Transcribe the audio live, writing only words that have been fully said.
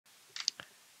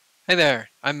Hey there,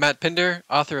 I'm Matt Pinder,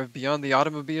 author of Beyond the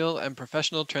Automobile and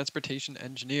professional transportation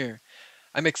engineer.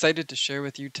 I'm excited to share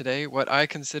with you today what I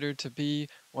consider to be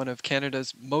one of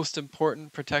Canada's most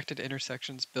important protected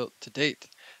intersections built to date,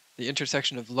 the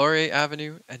intersection of Laurier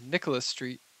Avenue and Nicholas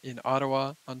Street in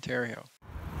Ottawa, Ontario.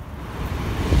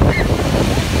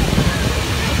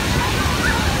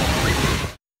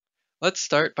 Let's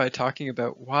start by talking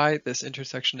about why this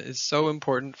intersection is so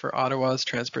important for Ottawa's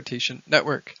transportation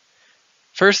network.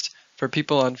 First, for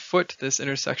people on foot, this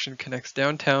intersection connects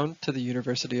downtown to the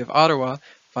University of Ottawa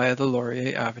via the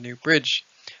Laurier Avenue Bridge.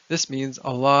 This means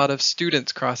a lot of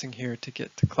students crossing here to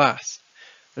get to class.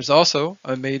 There's also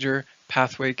a major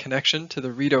pathway connection to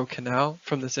the Rideau Canal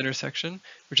from this intersection,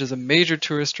 which is a major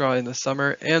tourist draw in the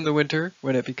summer and the winter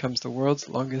when it becomes the world's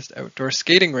longest outdoor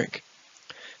skating rink.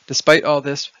 Despite all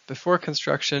this, before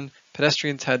construction,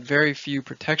 pedestrians had very few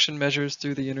protection measures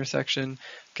through the intersection,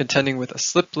 contending with a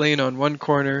slip lane on one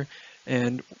corner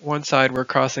and one side where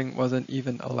crossing wasn't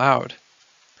even allowed.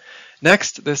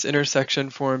 Next, this intersection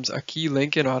forms a key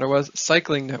link in Ottawa's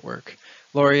cycling network.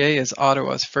 Laurier is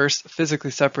Ottawa's first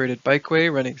physically separated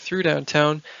bikeway running through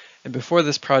downtown, and before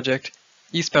this project,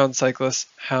 eastbound cyclists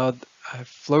had a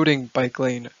floating bike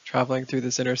lane traveling through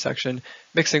this intersection,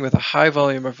 mixing with a high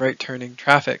volume of right-turning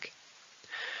traffic.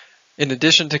 In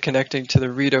addition to connecting to the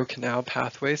Rideau Canal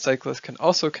pathway, cyclists can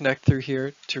also connect through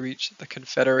here to reach the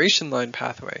Confederation Line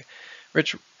pathway,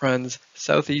 which runs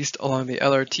southeast along the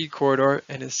LRT corridor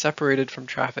and is separated from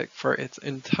traffic for its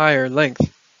entire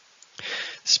length.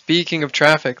 Speaking of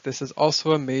traffic, this is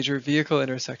also a major vehicle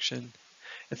intersection.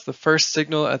 It's the first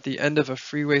signal at the end of a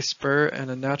freeway spur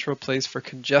and a natural place for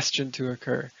congestion to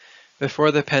occur.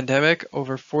 Before the pandemic,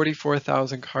 over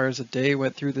 44,000 cars a day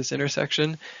went through this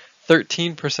intersection,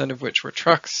 13% of which were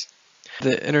trucks.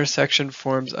 The intersection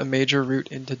forms a major route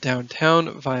into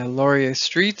downtown via Laurier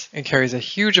Street and carries a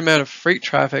huge amount of freight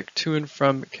traffic to and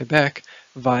from Quebec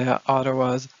via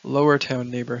Ottawa's Lowertown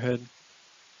neighborhood.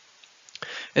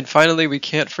 And finally, we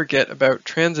can't forget about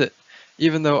transit.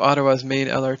 Even though Ottawa's main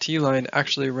LRT line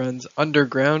actually runs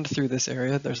underground through this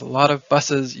area, there's a lot of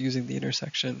buses using the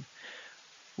intersection.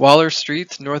 Waller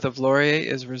Street, north of Laurier,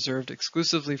 is reserved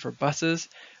exclusively for buses,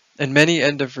 and many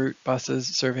end-of-route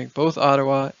buses serving both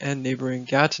Ottawa and neighboring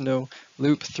Gatineau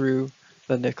loop through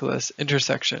the Nicholas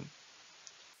intersection.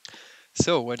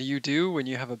 So, what do you do when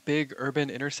you have a big urban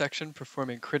intersection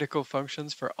performing critical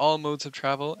functions for all modes of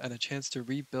travel and a chance to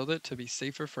rebuild it to be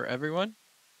safer for everyone?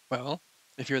 Well,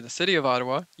 if you're the city of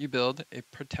Ottawa, you build a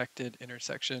protected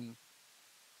intersection.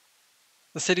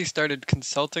 The city started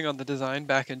consulting on the design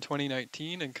back in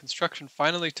 2019, and construction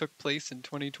finally took place in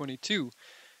 2022,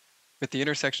 with the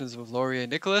intersections of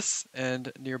Laurier-Nicholas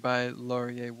and nearby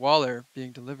Laurier-Waller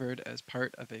being delivered as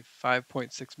part of a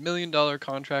 $5.6 million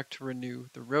contract to renew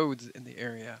the roads in the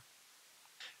area.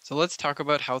 So let's talk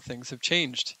about how things have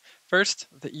changed. First,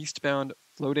 the eastbound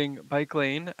floating bike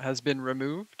lane has been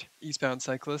removed. Eastbound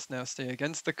cyclists now stay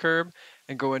against the curb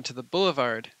and go into the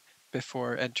boulevard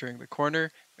before entering the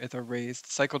corner with a raised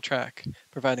cycle track,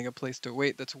 providing a place to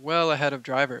wait that's well ahead of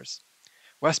drivers.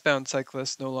 Westbound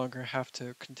cyclists no longer have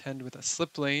to contend with a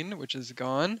slip lane, which is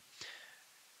gone,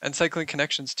 and cycling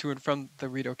connections to and from the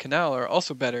Rideau Canal are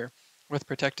also better, with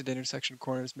protected intersection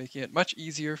corners making it much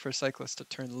easier for cyclists to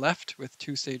turn left with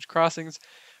two-stage crossings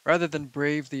rather than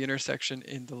brave the intersection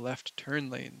in the left turn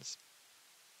lanes.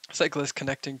 Cyclists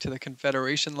connecting to the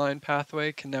Confederation Line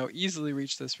pathway can now easily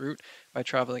reach this route by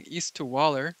traveling east to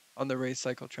Waller on the raised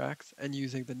cycle tracks and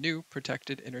using the new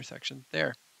protected intersection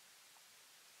there.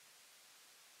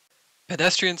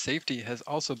 Pedestrian safety has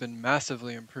also been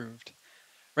massively improved.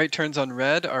 Right turns on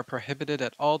red are prohibited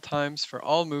at all times for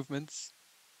all movements,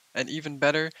 and even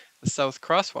better, the south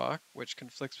crosswalk, which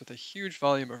conflicts with a huge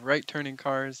volume of right-turning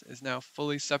cars, is now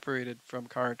fully separated from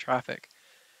car traffic.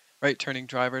 Right-turning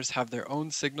drivers have their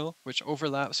own signal, which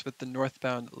overlaps with the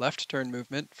northbound left turn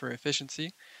movement for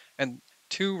efficiency, and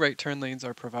two right turn lanes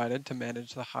are provided to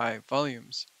manage the high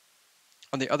volumes.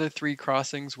 On the other three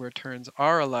crossings where turns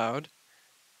are allowed,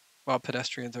 while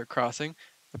pedestrians are crossing,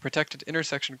 the protected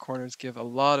intersection corners give a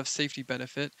lot of safety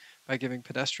benefit by giving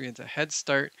pedestrians a head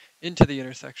start into the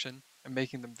intersection and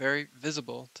making them very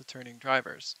visible to turning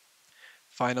drivers.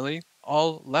 Finally,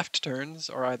 all left turns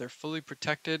are either fully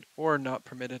protected or not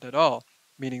permitted at all,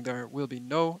 meaning there will be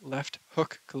no left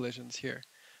hook collisions here.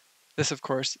 This, of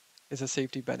course, is a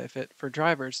safety benefit for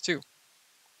drivers too.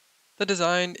 The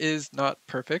design is not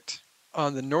perfect.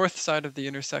 On the north side of the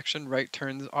intersection, right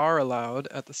turns are allowed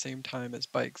at the same time as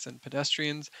bikes and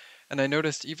pedestrians, and I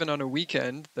noticed even on a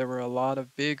weekend there were a lot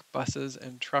of big buses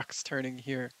and trucks turning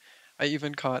here. I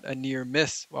even caught a near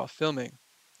miss while filming.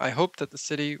 I hope that the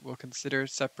city will consider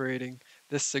separating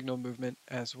this signal movement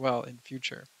as well in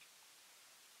future.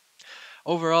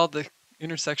 Overall, the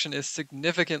intersection is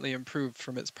significantly improved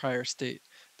from its prior state.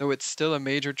 Though it's still a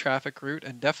major traffic route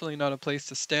and definitely not a place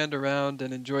to stand around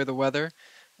and enjoy the weather,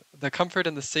 the comfort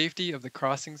and the safety of the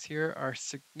crossings here are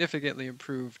significantly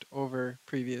improved over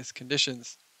previous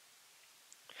conditions.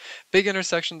 Big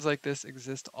intersections like this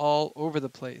exist all over the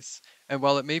place, and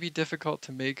while it may be difficult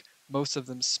to make most of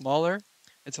them smaller,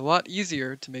 it's a lot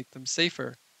easier to make them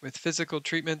safer with physical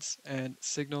treatments and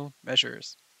signal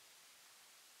measures.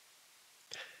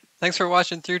 Thanks for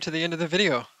watching through to the end of the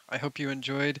video. I hope you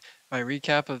enjoyed my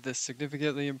recap of this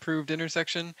significantly improved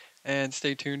intersection, and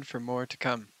stay tuned for more to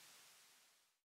come.